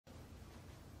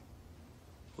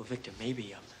Well, Victor,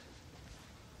 maybe I'm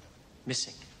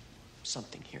missing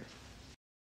something here.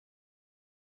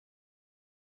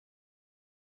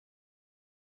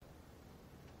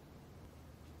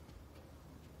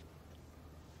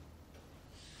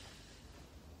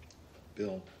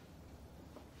 Bill,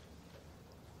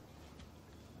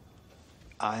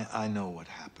 I know what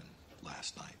happened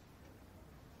last night.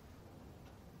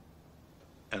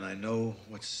 And I know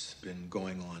what's been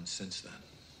going on since then.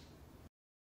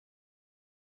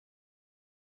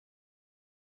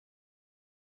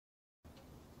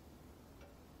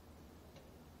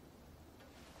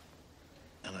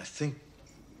 And I think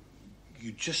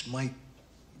you just might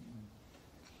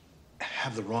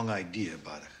have the wrong idea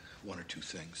about one or two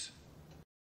things.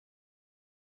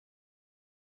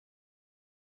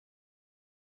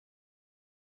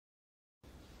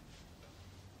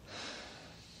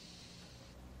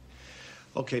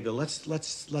 Okay, Bill, let's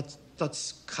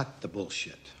cut the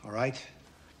bullshit, all right?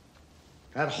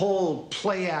 That whole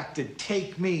play-acted,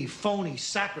 take-me, phony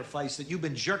sacrifice that you've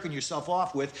been jerking yourself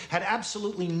off with had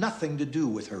absolutely nothing to do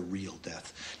with her real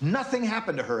death. Nothing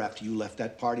happened to her after you left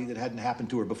that party that hadn't happened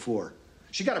to her before.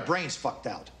 She got her brains fucked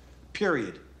out,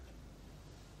 period.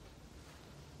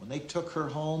 When they took her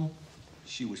home,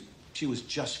 she was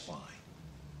just fine.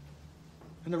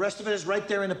 And the rest of it is right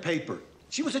there in the paper.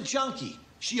 She was a junkie.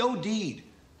 She OD'd.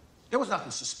 There was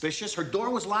nothing suspicious. Her door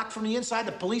was locked from the inside.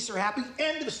 The police are happy.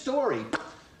 End of the story.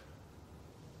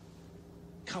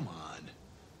 Come on.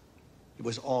 It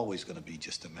was always going to be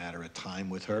just a matter of time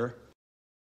with her.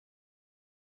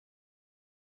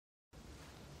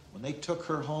 When they took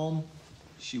her home,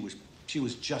 she was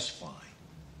just fine.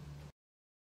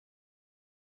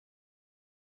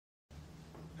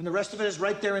 And the rest of it is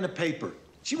right there in the paper.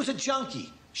 She was a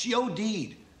junkie. She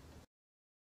OD'd.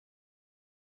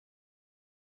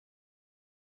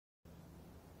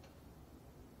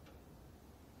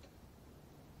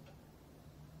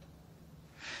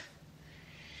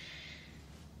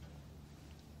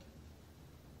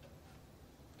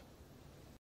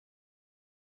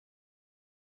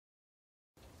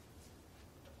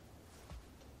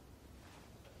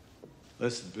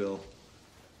 Listen, Bill,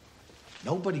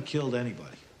 nobody killed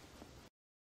anybody.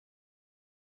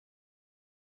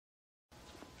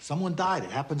 Someone died. It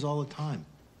happens all the time.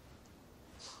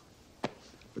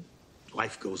 But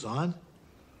life goes on.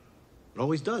 It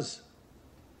always does.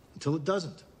 Until it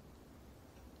doesn't.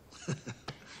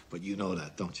 But you know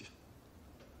that, don't you?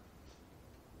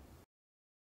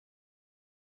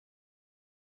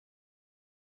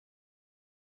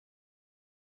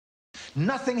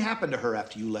 Nothing happened to her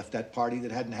after you left that party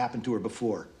that hadn't happened to her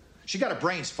before. She got her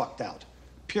brains fucked out,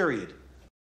 period.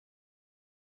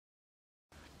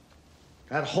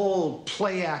 That whole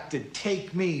play-acted,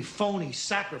 take-me, phony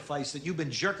sacrifice that you've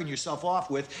been jerking yourself off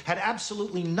with had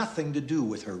absolutely nothing to do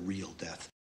with her real death.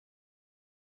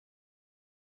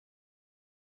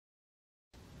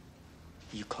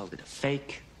 You called it a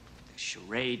fake, a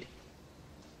charade.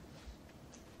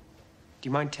 Do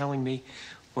you mind telling me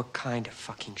what kind of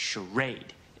fucking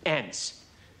charade ends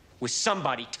with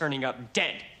somebody turning up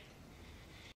dead?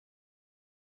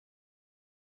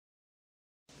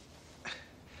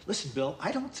 Listen, Bill,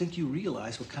 I don't think you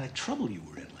realize what kind of trouble you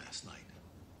were in last night.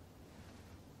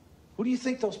 Who do you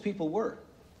think those people were?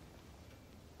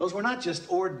 Those were not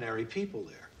just ordinary people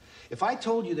there. If I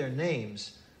told you their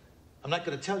names, I'm not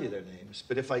going to tell you their names,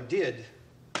 but if I did,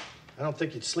 I don't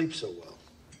think you'd sleep so well.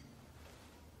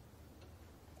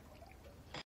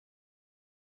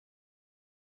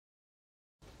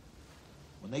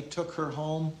 When they took her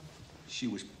home, she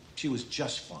was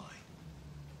just fine.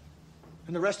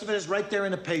 And the rest of it is right there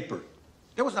in the paper.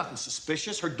 There was nothing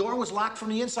suspicious. Her door was locked from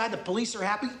the inside. The police are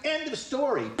happy. End of the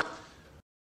story.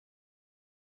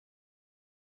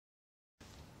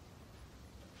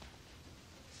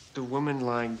 The woman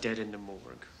lying dead in the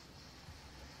morgue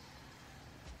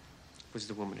was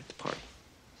the woman at the party.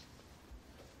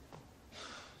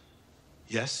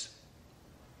 Yes?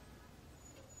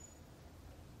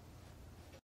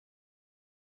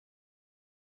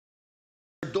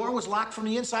 Her door was locked from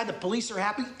the inside. The police are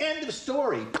happy. End of the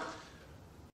story.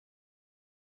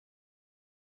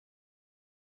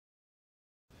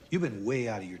 You've been way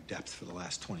out of your depth for the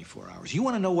last 24 hours. You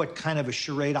want to know what kind of a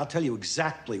charade? I'll tell you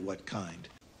exactly what kind.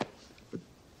 But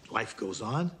life goes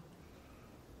on.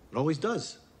 It always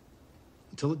does.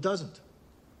 Until it doesn't.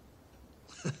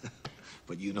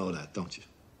 But you know that, don't you?